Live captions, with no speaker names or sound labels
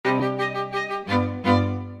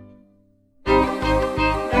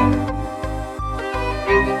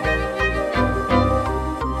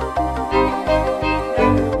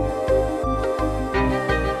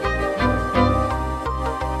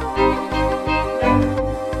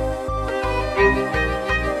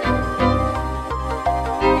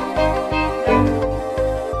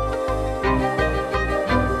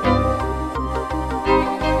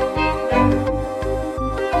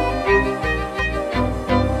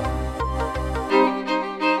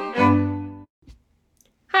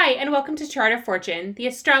Hi, and welcome to Chart of Fortune, the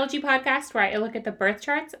astrology podcast where I look at the birth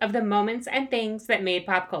charts of the moments and things that made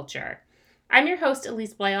pop culture. I'm your host,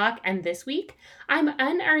 Elise Blaylock, and this week, I'm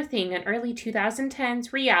unearthing an early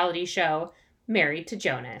 2010s reality show, Married to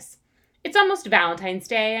Jonas. It's almost Valentine's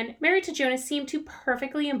Day, and Married to Jonas seemed to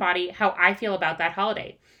perfectly embody how I feel about that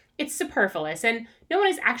holiday. It's superfluous, and no one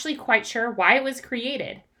is actually quite sure why it was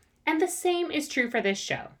created. And the same is true for this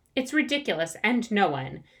show. It's ridiculous, and no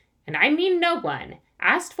one, and I mean no one,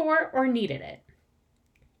 asked for or needed it.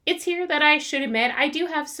 It's here that I should admit I do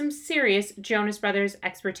have some serious Jonas Brothers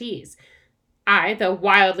expertise. I, though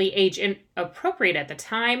wildly age inappropriate at the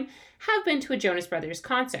time, have been to a Jonas Brothers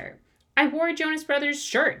concert. I wore a Jonas Brothers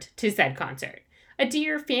shirt to said concert. A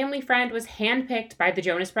dear family friend was handpicked by the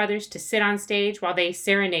Jonas Brothers to sit on stage while they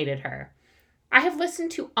serenaded her. I have listened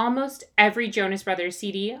to almost every Jonas Brothers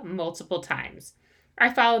CD multiple times.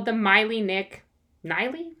 I followed the Mick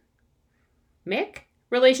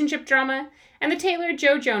relationship drama and the Taylor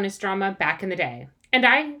Joe Jonas drama back in the day. And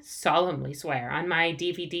I solemnly swear on my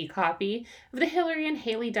DVD copy of the Hilary and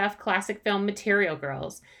Haley Duff classic film Material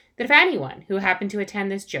Girls that if anyone who happened to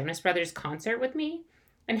attend this Jonas Brothers concert with me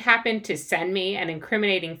and happened to send me an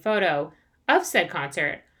incriminating photo of said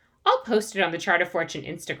concert, I'll post it on the Chart of Fortune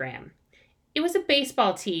Instagram. It was a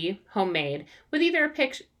baseball tee, homemade, with either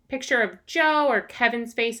a picture of Joe or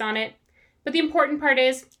Kevin's face on it, but the important part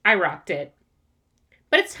is I rocked it.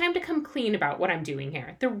 But it's time to come clean about what I'm doing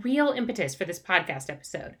here, the real impetus for this podcast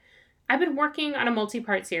episode. I've been working on a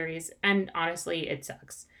multi-part series, and honestly, it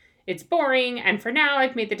sucks. It's boring, and for now,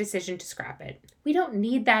 I've made the decision to scrap it. We don't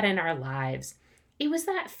need that in our lives. It was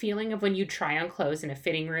that feeling of when you try on clothes in a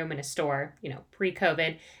fitting room in a store,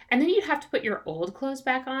 pre-COVID, and then you'd have to put your old clothes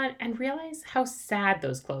back on and realize how sad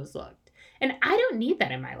those clothes looked. And I don't need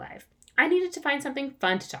that in my life. I needed to find something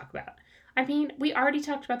fun to talk about. I mean, we already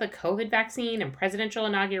talked about the COVID vaccine and presidential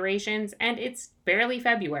inaugurations, and it's barely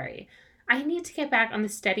February. I need to get back on the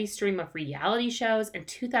steady stream of reality shows and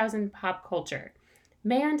 2000 pop culture.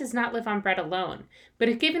 Man does not live on bread alone, but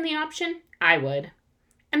if given the option, I would.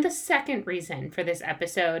 And the second reason for this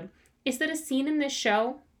episode is that a scene in this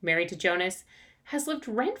show, Married to Jonas, has lived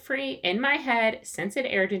rent-free in my head since it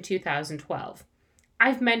aired in 2012.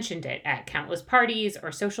 I've mentioned it at countless parties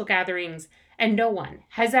or social gatherings, and no one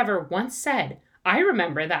has ever once said, I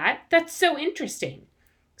remember that. That's so interesting.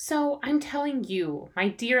 So I'm telling you, my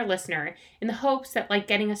dear listener, in the hopes that like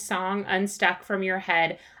getting a song unstuck from your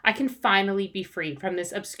head, I can finally be freed from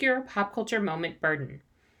this obscure pop culture moment burden.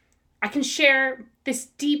 I can share this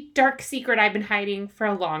deep, dark secret I've been hiding for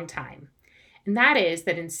a long time. And that is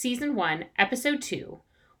that in Season 1, Episode 2,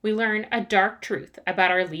 we learn a dark truth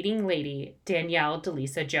about our leading lady, Danielle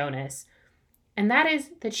DeLisa Jonas. And that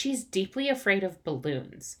is that she's deeply afraid of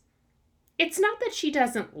balloons. It's not that she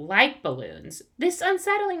doesn't like balloons. This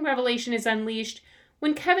unsettling revelation is unleashed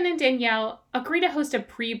when Kevin and Danielle agree to host a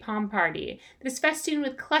pre-prom party that is festooned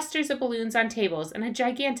with clusters of balloons on tables and a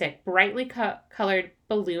gigantic, brightly colored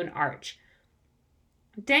balloon arch.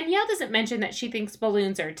 Danielle doesn't mention that she thinks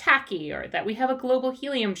balloons are tacky or that we have a global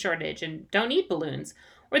helium shortage and don't need balloons,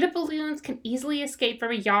 or that balloons can easily escape from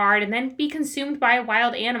a yard and then be consumed by a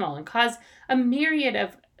wild animal and cause a myriad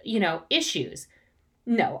of, issues.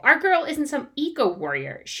 No, our girl isn't some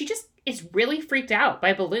eco-warrior. She just is really freaked out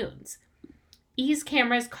by balloons. E's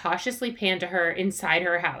cameras cautiously pan to her inside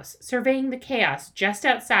her house, surveying the chaos just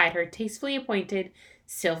outside her tastefully appointed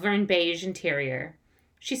silver and beige interior.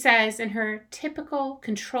 She says in her typical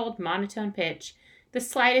controlled monotone pitch, the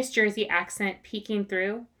slightest Jersey accent peeking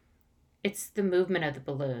through, it's the movement of the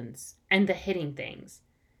balloons and the hitting things.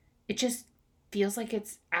 It just feels like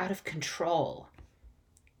it's out of control.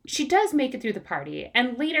 She does make it through the party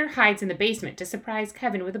and later hides in the basement to surprise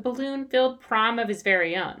Kevin with a balloon-filled prom of his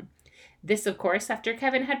very own. This, of course, after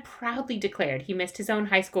Kevin had proudly declared he missed his own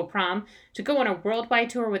high school prom to go on a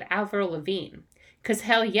worldwide tour with Avril Lavigne. 'Cause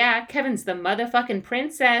hell yeah, Kevin's the motherfucking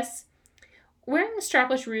princess. Wearing a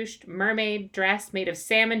strapless ruched mermaid dress made of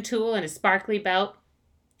salmon tulle and a sparkly belt,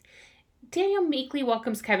 Danielle meekly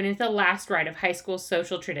welcomes Kevin into the last rite of high school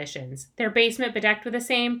social traditions, their basement bedecked with the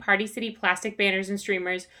same Party City plastic banners and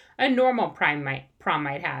streamers a normal prom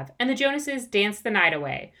might have, and the Jonases dance the night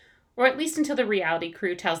away, or at least until the reality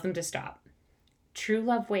crew tells them to stop. True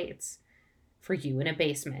love waits for you in a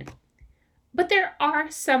basement. But there are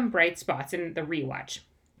some bright spots in the rewatch.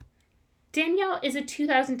 Danielle is a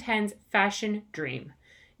 2010s fashion dream.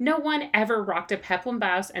 No one ever rocked a peplum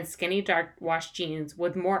blouse and skinny dark wash jeans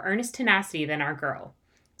with more earnest tenacity than our girl.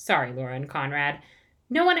 Sorry, Laura and Conrad.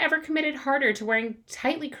 No one ever committed harder to wearing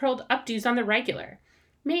tightly curled updos on the regular.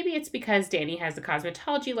 Maybe it's because Dani has a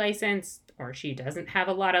cosmetology license, or she doesn't have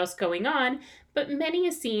a lot else going on, but many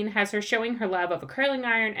a scene has her showing her love of a curling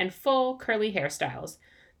iron and full curly hairstyles.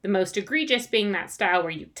 The most egregious being that style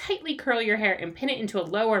where you tightly curl your hair and pin it into a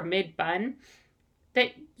low or mid bun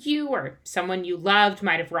that you or someone you loved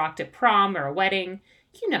might have rocked at prom or a wedding.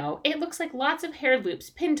 You know, it looks like lots of hair loops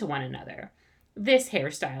pinned to one another. This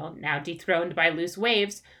hairstyle, now dethroned by loose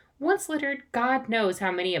waves, once littered God knows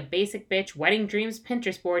how many a basic bitch wedding dreams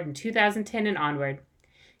Pinterest board in 2010 and onward.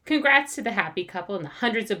 Congrats to the happy couple and the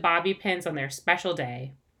hundreds of bobby pins on their special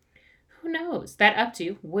day. Who knows, that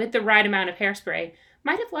updo, with the right amount of hairspray,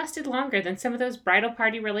 might have lasted longer than some of those bridal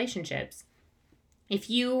party relationships. If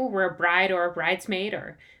you were a bride or a bridesmaid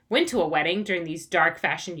or went to a wedding during these dark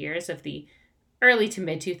fashion years of the early to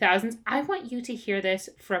mid 2000s, I want you to hear this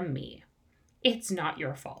from me. It's not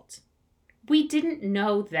your fault. We didn't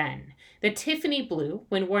know then that Tiffany blue,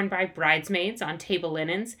 when worn by bridesmaids on table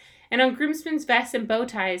linens and on groomsmen's vests and bow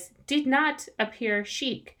ties, did not appear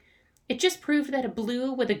chic. It just proved that a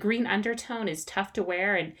blue with a green undertone is tough to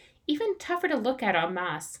wear and even tougher to look at en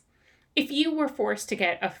masse. If you were forced to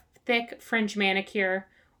get a thick fringe manicure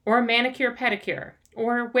or a manicure pedicure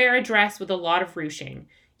or wear a dress with a lot of ruching,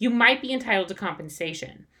 you might be entitled to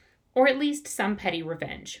compensation, or at least some petty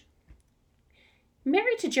revenge.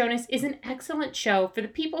 Married to Jonas is an excellent show for the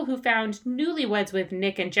people who found Newlyweds with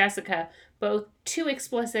Nick and Jessica both too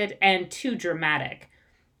explicit and too dramatic.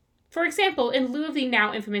 For example, in lieu of the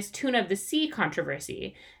now infamous tuna of the sea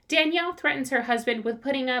controversy, Danielle threatens her husband with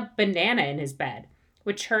putting a banana in his bed,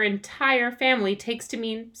 which her entire family takes to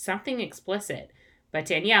mean something explicit. But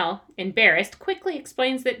Danielle, embarrassed, quickly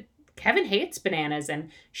explains that Kevin hates bananas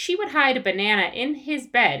and she would hide a banana in his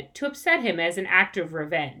bed to upset him as an act of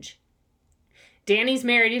revenge. Dani's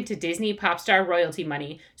married into Disney pop star royalty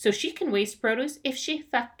money, so she can waste produce if she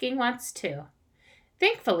fucking wants to.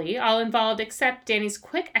 Thankfully, all involved accept Dani's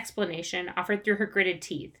quick explanation offered through her gritted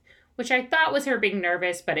teeth, which I thought was her being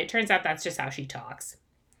nervous, but it turns out that's just how she talks.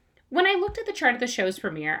 When I looked at the chart of the show's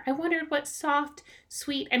premiere, I wondered what soft,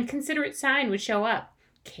 sweet, and considerate sign would show up.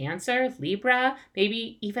 Cancer, Libra,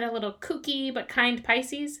 maybe even a little kooky but kind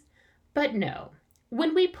Pisces? But no.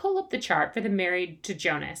 When we pull up the chart for the Married to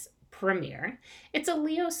Jonas premiere, it's a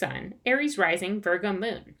Leo sun, Aries rising, Virgo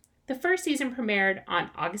moon. The first season premiered on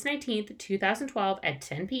August 19th, 2012 at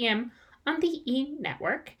 10 p.m. on the E!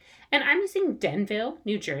 Network, and I'm using Denville,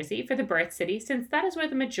 New Jersey for the birth city since that is where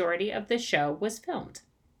the majority of the show was filmed.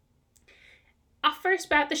 Off first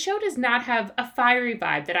bat, the show does not have a fiery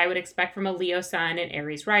vibe that I would expect from a Leo sun and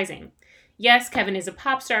Aries rising. Yes, Kevin is a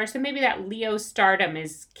pop star, so maybe that Leo stardom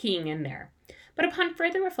is keying in there. But upon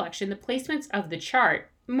further reflection, the placements of the chart,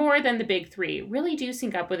 more than the big three, really do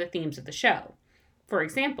sync up with the themes of the show. For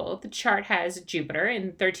example, the chart has Jupiter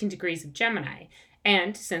in 13 degrees of Gemini,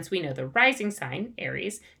 and since we know the rising sign,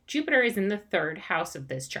 Aries, Jupiter is in the third house of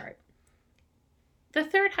this chart. The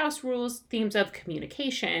third house rules themes of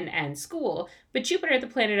communication and school, but Jupiter, the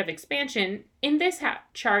planet of expansion, in this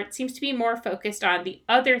chart seems to be more focused on the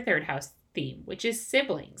other third house theme, which is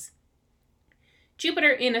siblings.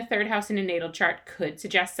 Jupiter in a third house in a natal chart could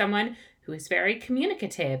suggest someone who is very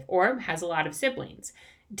communicative or has a lot of siblings.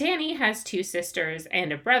 Dani has 2 sisters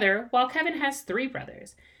and a brother, while Kevin has 3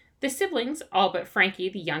 brothers. The siblings, all but Frankie,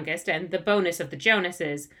 the youngest, and the bonus of the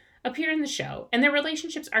Jonases, appear in the show, and their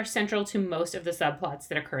relationships are central to most of the subplots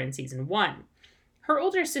that occur in season 1. Her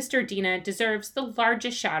older sister, Dina, deserves the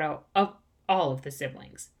largest shout-out of all of the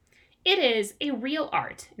siblings. It is a real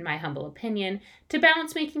art, in my humble opinion, to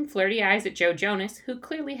balance making flirty eyes at Joe Jonas, who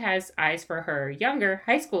clearly has eyes for her younger,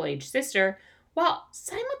 high school-age sister, while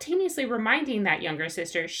simultaneously reminding that younger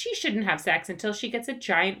sister she shouldn't have sex until she gets a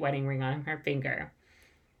giant wedding ring on her finger.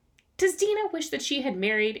 Does Dina wish that she had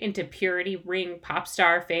married into purity ring pop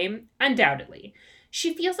star fame? Undoubtedly.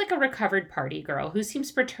 She feels like a recovered party girl who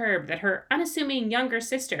seems perturbed that her unassuming younger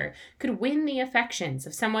sister could win the affections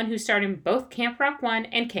of someone who starred in both Camp Rock 1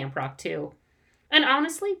 and Camp Rock 2. And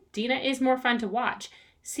honestly, Dina is more fun to watch.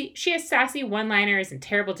 She has sassy one-liners and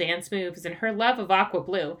terrible dance moves, and her love of aqua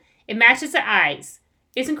blue, it matches the eyes,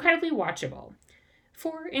 is incredibly watchable.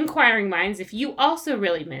 For inquiring minds, if you also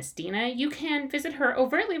really miss Dina, you can visit her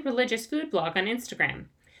overtly religious food blog on Instagram.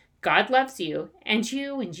 God loves you, and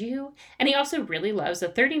you, and he also really loves a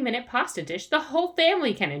 30-minute pasta dish the whole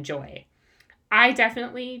family can enjoy. I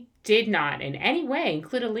definitely did not in any way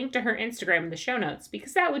include a link to her Instagram in the show notes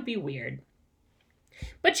because that would be weird.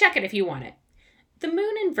 But check it if you want it. The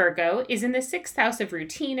moon in Virgo is in the 6th house of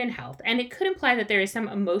routine and health, and it could imply that there is some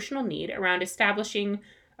emotional need around establishing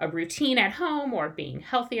a routine at home or being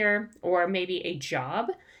healthier or maybe a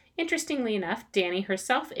job Interestingly enough, Dani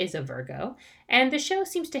herself is a Virgo, and the show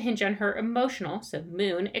seems to hinge on her emotional, so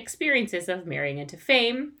moon, experiences of marrying into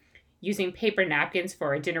fame, using paper napkins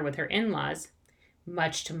for a dinner with her in-laws,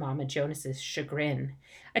 much to Mama Jonas's chagrin,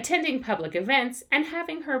 attending public events, and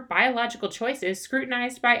having her biological choices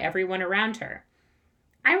scrutinized by everyone around her.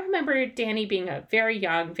 I remember Dani being a very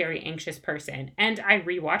young, very anxious person, and I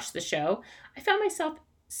rewatched the show. I found myself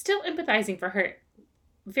still empathizing for her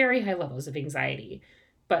very high levels of anxiety.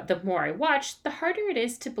 But the more I watched, the harder it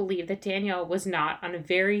is to believe that Danielle was not on a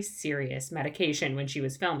very serious medication when she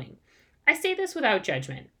was filming. I say this without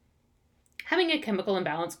judgment. Having a chemical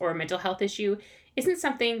imbalance or a mental health issue isn't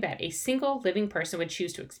something that a single living person would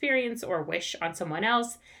choose to experience or wish on someone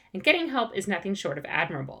else, and getting help is nothing short of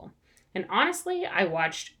admirable. And honestly, I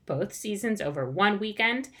watched both seasons over one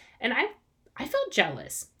weekend, and I felt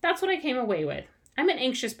jealous. That's what I came away with. I'm an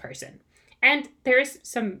anxious person. And there's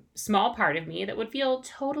some small part of me that would feel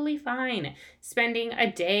totally fine spending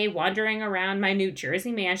a day wandering around my New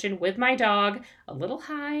Jersey mansion with my dog, a little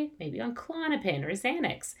high, maybe on Klonopin or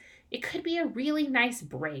Xanax. It could be a really nice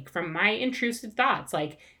break from my intrusive thoughts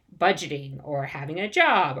like budgeting or having a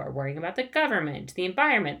job or worrying about the government, the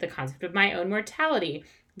environment, the concept of my own mortality,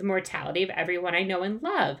 the mortality of everyone I know and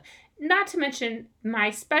love. Not to mention my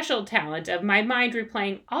special talent of my mind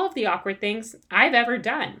replaying all of the awkward things I've ever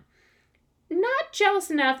done. Not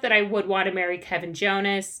jealous enough that I would want to marry Kevin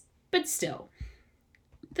Jonas, but still.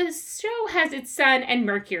 The show has its sun and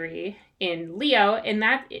Mercury in Leo, and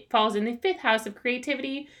that it falls in the 5th house of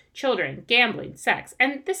creativity, children, gambling, sex.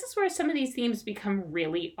 And this is where some of these themes become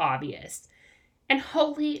really obvious. And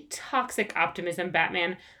holy toxic optimism,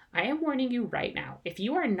 Batman, I am warning you right now. If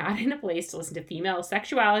you are not in a place to listen to female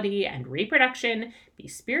sexuality and reproduction, be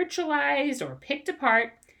spiritualized or picked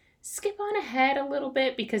apart, skip on ahead a little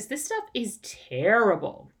bit because this stuff is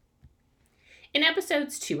terrible. In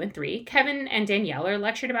episodes 2 and 3, Kevin and Danielle are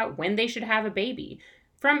lectured about when they should have a baby,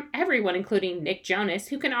 from everyone including Nick Jonas,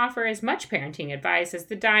 who can offer as much parenting advice as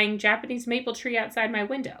the dying Japanese maple tree outside my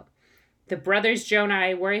window. The brothers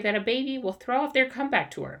Jonai worry that a baby will throw off their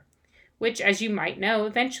comeback tour, which, as you might know,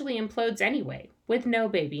 eventually implodes anyway, with no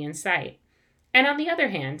baby in sight. And on the other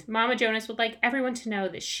hand, Mama Jonas would like everyone to know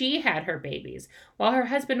that she had her babies while her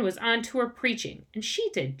husband was on tour preaching, and she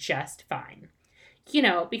did just fine. You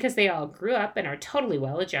know, because they all grew up and are totally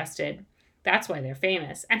well adjusted. That's why they're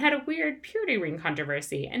famous, and had a weird purity ring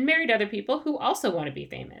controversy, and married other people who also want to be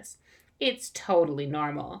famous. It's totally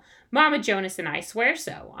normal. Mama Jonas and I swear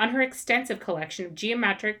so, on her extensive collection of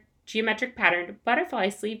geometric patterned butterfly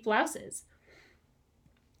sleeve blouses.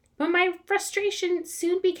 But my frustration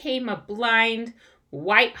soon became a blind,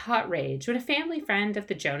 white-hot rage when a family friend of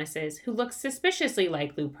the Jonases, who looks suspiciously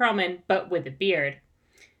like Lou Pearlman, but with a beard.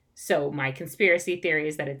 So my conspiracy theory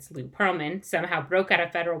is that it's Lou Pearlman, somehow broke out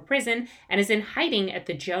of federal prison and is in hiding at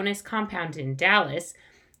the Jonas compound in Dallas,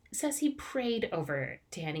 says he prayed over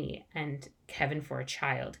Dani and Kevin for a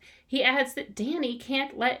child. He adds that Dani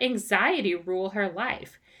can't let anxiety rule her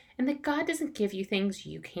life, and that God doesn't give you things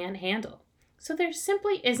you can't handle. So there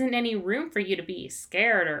simply isn't any room for you to be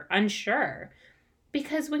scared or unsure.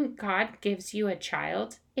 Because when God gives you a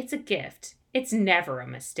child, it's a gift. It's never a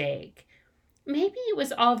mistake. Maybe it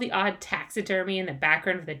was all the odd taxidermy in the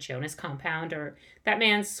background of the Jonas compound, or that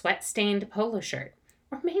man's sweat-stained polo shirt.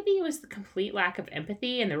 Or maybe it was the complete lack of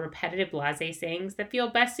empathy and the repetitive blasé sayings that feel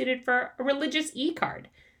best suited for a religious e-card.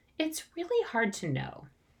 It's really hard to know.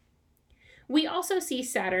 We also see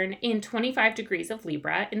Saturn in 25 degrees of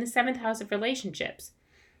Libra in the 7th house of relationships.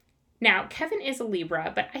 Now, Kevin is a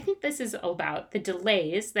Libra, but I think this is about the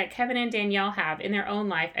delays that Kevin and Danielle have in their own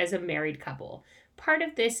life as a married couple. Part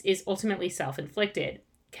of this is ultimately self-inflicted.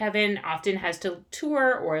 Kevin often has to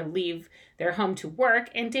tour or leave their home to work,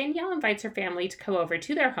 and Danielle invites her family to come over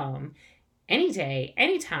to their home any day,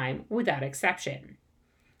 anytime, without exception.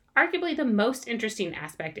 Arguably the most interesting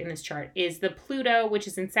aspect in this chart is the Pluto, which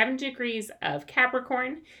is in 7 degrees of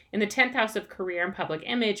Capricorn, in the 10th house of career and public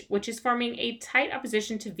image, which is forming a tight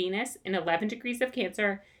opposition to Venus in 11 degrees of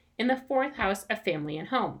Cancer in the 4th house of family and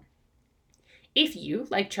home. If you,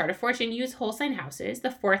 like Chart of Fortune, use whole sign houses, the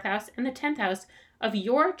 4th house and the 10th house of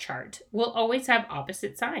your chart will always have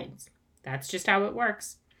opposite signs. That's just how it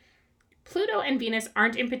works. Pluto and Venus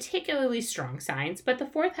aren't in particularly strong signs, but the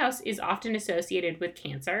 4th house is often associated with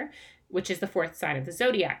Cancer, which is the 4th sign of the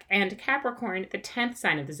zodiac, and Capricorn, the 10th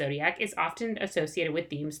sign of the zodiac, is often associated with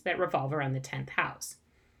themes that revolve around the 10th house.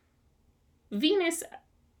 Venus,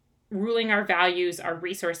 ruling our values, our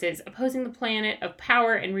resources, opposing the planet of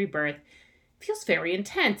power and rebirth, feels very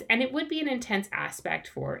intense, and it would be an intense aspect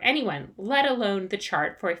for anyone, let alone the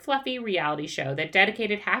chart for a fluffy reality show that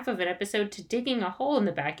dedicated half of an episode to digging a hole in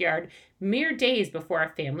the backyard mere days before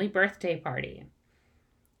a family birthday party.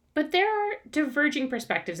 But there are diverging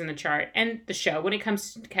perspectives in the chart and the show when it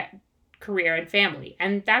comes to career and family,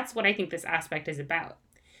 and that's what I think this aspect is about.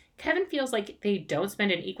 Kevin feels like they don't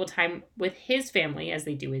spend an equal time with his family as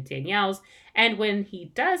they do with Danielle's, and when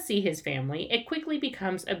he does see his family, it quickly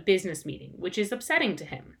becomes a business meeting, which is upsetting to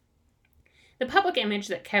him. The public image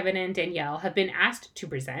that Kevin and Danielle have been asked to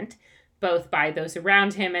present, both by those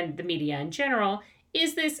around him and the media in general,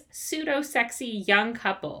 is this pseudo-sexy young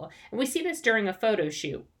couple. And we see this during a photo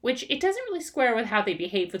shoot, which it doesn't really square with how they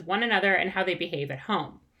behave with one another and how they behave at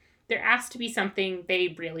home. They're asked to be something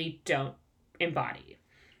they really don't embody.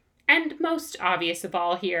 And most obvious of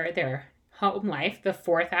all here, their home life, the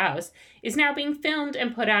fourth house, is now being filmed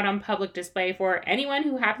and put out on public display for anyone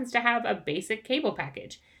who happens to have a basic cable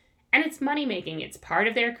package. And it's money-making. It's part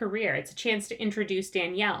of their career. It's a chance to introduce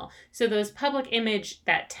Danielle. So those public image,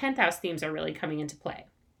 that 10th house themes are really coming into play.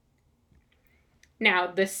 Now,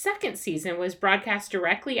 the second season was broadcast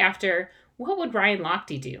directly after What Would Ryan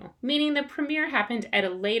Lochte Do?, meaning the premiere happened at a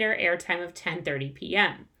later airtime of 10:30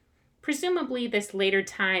 p.m. Presumably, this later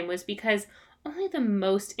time was because only the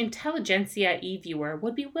most intelligentsia viewer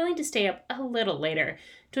would be willing to stay up a little later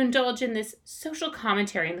to indulge in this social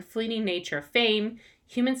commentary on the fleeting nature of fame,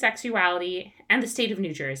 human sexuality, and the state of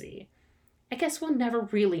New Jersey. I guess we'll never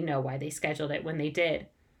really know why they scheduled it when they did.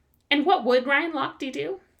 And what would Ryan Lochte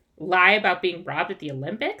do? Lie about being robbed at the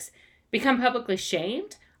Olympics? Become publicly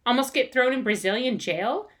shamed? Almost get thrown in Brazilian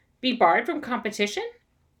jail? Be barred from competition?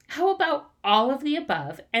 How about all of the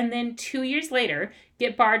above, and then 2 years later,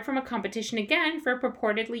 get barred from a competition again for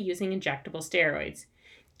purportedly using injectable steroids?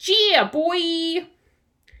 Yeah, boy!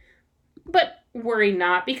 But worry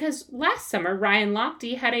not, because last summer, Ryan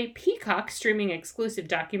Lochte had a Peacock streaming exclusive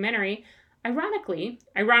documentary, ironically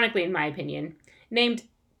in my opinion, named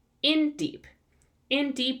In Deep.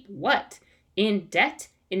 In Deep what? In debt?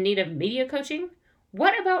 In need of media coaching?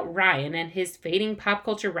 What about Ryan and his fading pop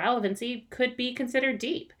culture relevancy could be considered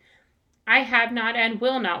deep? I have not and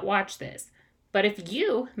will not watch this. But if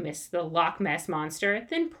you miss the Loch Ness Monster,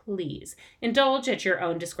 then please indulge at your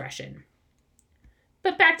own discretion.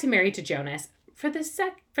 But back to Married to Jonas. For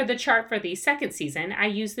the chart for the second season, I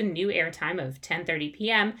used the new airtime of 10:30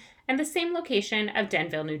 p.m. and the same location of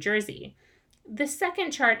Denville, New Jersey. The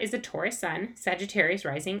second chart is a Taurus Sun, Sagittarius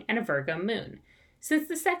Rising, and a Virgo Moon. Since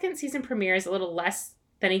the second season premiere is a little less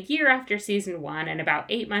than a year after season 1 and about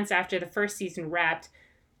 8 months after the first season wrapped,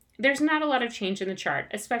 there's not a lot of change in the chart,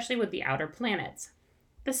 especially with the outer planets.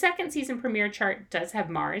 The second season premiere chart does have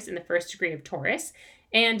Mars in the first degree of Taurus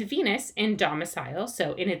and Venus in domicile,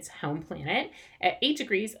 so in its home planet, at 8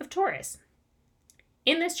 degrees of Taurus.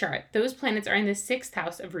 In this chart, those planets are in the 6th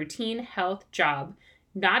house of routine, health, job,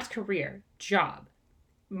 not career, job.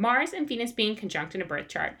 Mars and Venus being conjunct in a birth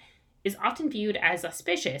chart is often viewed as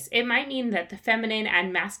auspicious. It might mean that the feminine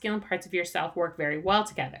and masculine parts of yourself work very well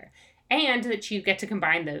together, and that you get to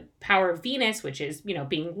combine the power of Venus, which is,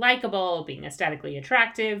 being likable, being aesthetically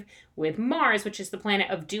attractive, with Mars, which is the planet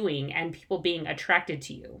of doing and people being attracted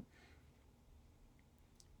to you.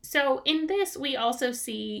 So in this, we also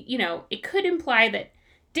see, it could imply that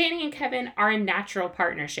Danny and Kevin are a natural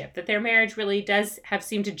partnership, that their marriage really does have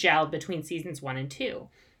seemed to gel between seasons 1 and 2.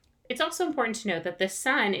 It's also important to note that the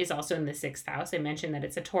sun is also in the 6th house. I mentioned that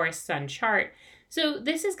it's a Taurus sun chart. So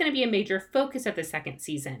this is going to be a major focus of the second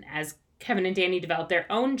season as Kevin and Danny develop their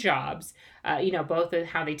own jobs, both in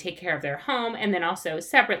how they take care of their home and then also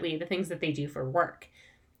separately the things that they do for work.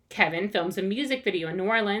 Kevin films a music video in New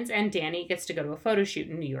Orleans and Danny gets to go to a photo shoot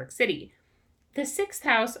in New York City. The 6th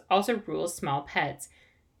house also rules small pets,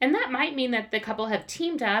 and that might mean that the couple have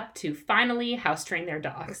teamed up to finally house train their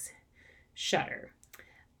dogs. Shudder.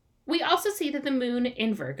 We also see that the moon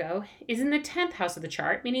in Virgo is in the 10th house of the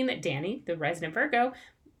chart, meaning that Danny, the resident Virgo,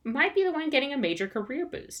 might be the one getting a major career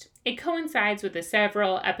boost. It coincides with the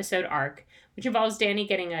several episode arc, which involves Danny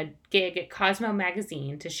getting a gig at Cosmo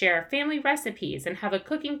magazine to share family recipes and have a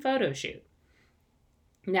cooking photo shoot.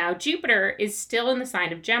 Now, Jupiter is still in the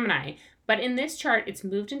sign of Gemini, but in this chart, it's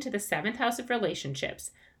moved into the 7th house of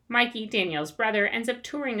relationships. Mikey, Danielle's brother, ends up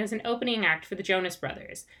touring as an opening act for the Jonas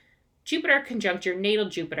Brothers. Jupiter conjunct your natal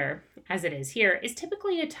Jupiter, as it is here, is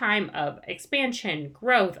typically a time of expansion,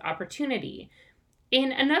 growth, opportunity.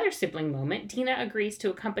 In another sibling moment, Dina agrees to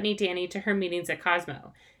accompany Danny to her meetings at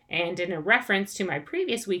Cosmo. And in a reference to my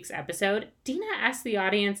previous week's episode, Dina asks the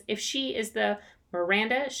audience if she is the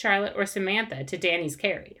Miranda, Charlotte, or Samantha to Danny's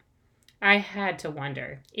Carrie. I had to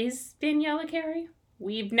wonder, is Danielle a Carrie?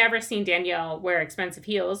 We've never seen Danielle wear expensive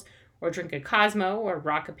heels or drink a Cosmo or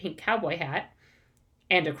rock a pink cowboy hat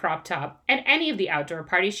and a crop top at any of the outdoor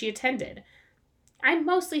parties she attended. I'm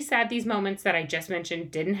mostly sad these moments that I just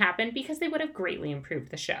mentioned didn't happen because they would have greatly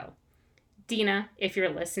improved the show. Dina, if you're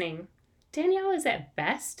listening, Danielle is at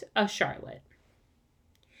best a Charlotte.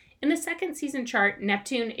 In the second season chart,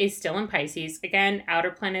 Neptune is still in Pisces. Again,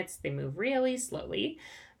 outer planets, they move really slowly,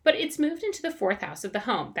 but it's moved into the fourth house of the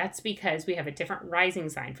home. That's because we have a different rising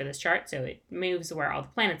sign for this chart, so it moves where all the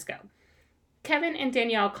planets go. Kevin and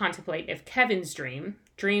Danielle contemplate if Kevin's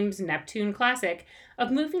Dream's Neptune classic,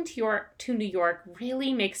 of moving to New York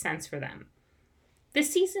really makes sense for them.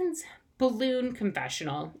 This season's balloon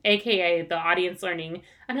confessional, aka the audience learning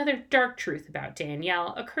another dark truth about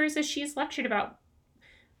Danielle, occurs as she is lectured about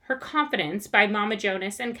her confidence by Mama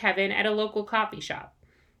Jonas and Kevin at a local coffee shop.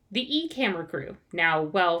 The E-camera crew, now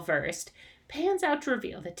well-versed, pans out to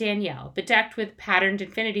reveal that Danielle, bedecked with patterned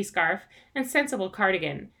infinity scarf and sensible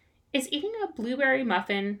cardigan, is eating a blueberry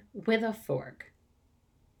muffin with a fork.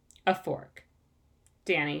 A fork.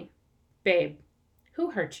 Danny, babe,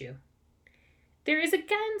 who hurt you? There is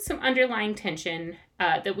again some underlying tension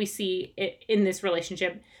that we see in this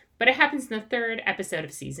relationship, but it happens in the third episode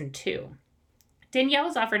of season 2. Danielle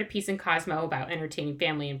is offered a piece in Cosmo about entertaining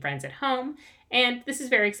family and friends at home, and this is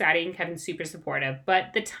very exciting. Kevin's super supportive,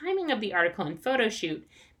 but the timing of the article and photo shoot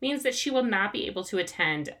means that she will not be able to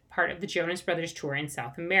attend part of the Jonas Brothers tour in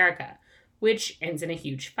South America, which ends in a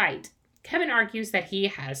huge fight. Kevin argues that he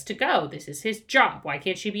has to go. This is his job. Why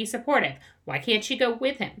can't she be supportive? Why can't she go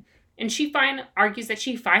with him? And she argues that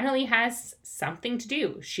she finally has something to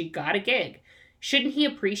do. She got a gig. Shouldn't he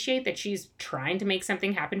appreciate that she's trying to make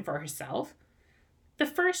something happen for herself? The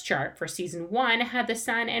first chart for season 1 had the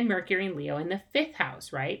Sun and Mercury and Leo in the 5th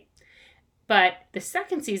house, right? But the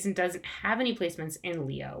second season doesn't have any placements in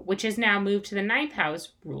Leo, which has now moved to the 9th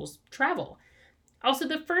house, rules travel. Also,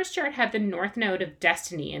 the first chart had the North Node of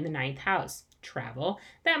Destiny in the 9th house, travel.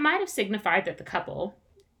 That might have signified that the couple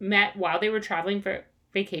met while they were traveling for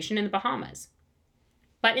vacation in the Bahamas.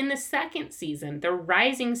 But in the second season, the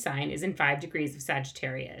rising sign is in 5 degrees of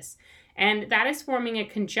Sagittarius, and that is forming a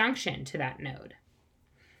conjunction to that node.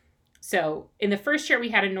 So in the first chart, we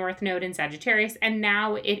had a North Node in Sagittarius, and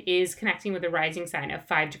now it is connecting with a rising sign of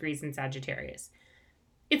 5 degrees in Sagittarius.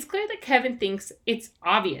 It's clear that Kevin thinks it's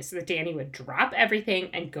obvious that Danny would drop everything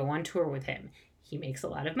and go on tour with him. He makes a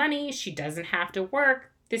lot of money. She doesn't have to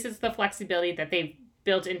work. This is the flexibility that they've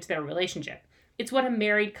built into their relationship. It's what a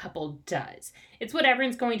married couple does. It's what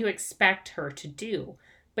everyone's going to expect her to do.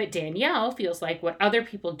 But Danielle feels like what other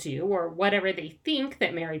people do, or whatever they think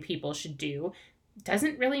that married people should do,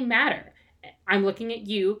 doesn't really matter. I'm looking at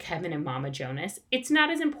you, Kevin and Mama Jonas. It's not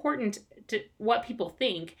as important to what people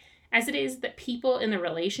think as it is that people in the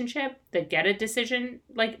relationship that get a decision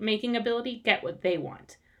like making ability get what they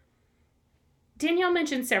want. Danielle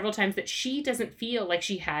mentioned several times that she doesn't feel like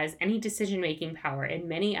she has any decision-making power in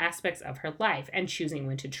many aspects of her life, and choosing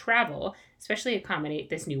when to travel, especially accommodate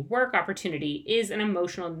this new work opportunity, is an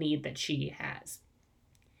emotional need that she has.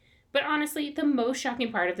 But honestly, the most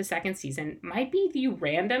shocking part of the second season might be the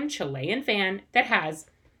random Chilean fan that has,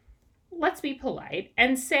 let's be polite,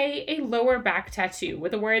 and say a lower back tattoo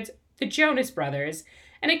with the words, the Jonas Brothers,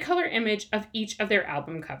 and a color image of each of their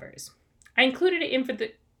album covers. I included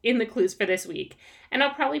it in the clues for this week, and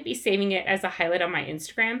I'll probably be saving it as a highlight on my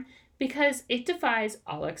Instagram because it defies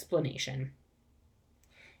all explanation.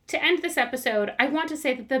 To end this episode, I want to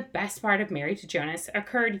say that the best part of Married to Jonas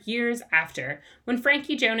occurred years after, when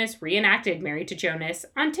Frankie Jonas reenacted Married to Jonas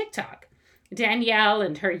on TikTok. Danielle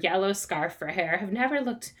and her yellow scarf for hair have never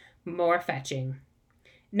looked more fetching.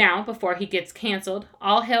 Now, before he gets canceled,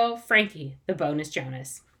 all hail Frankie, the bonus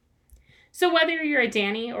Jonas. So whether you're a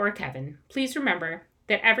Danny or a Kevin, please remember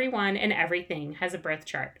that everyone and everything has a birth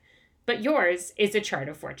chart, but yours is a chart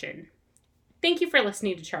of fortune. Thank you for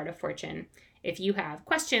listening to Chart of Fortune. If you have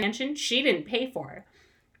questions she didn't pay for,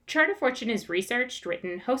 Chart of Fortune is researched,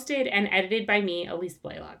 written, hosted, and edited by me, Elise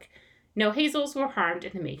Blaylock. No hazels were harmed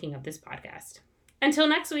in the making of this podcast. Until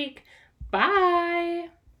next week, bye!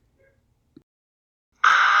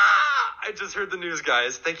 I just heard the news,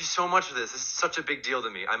 guys. Thank you so much for this. This is such a big deal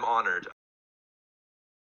to me. I'm honored.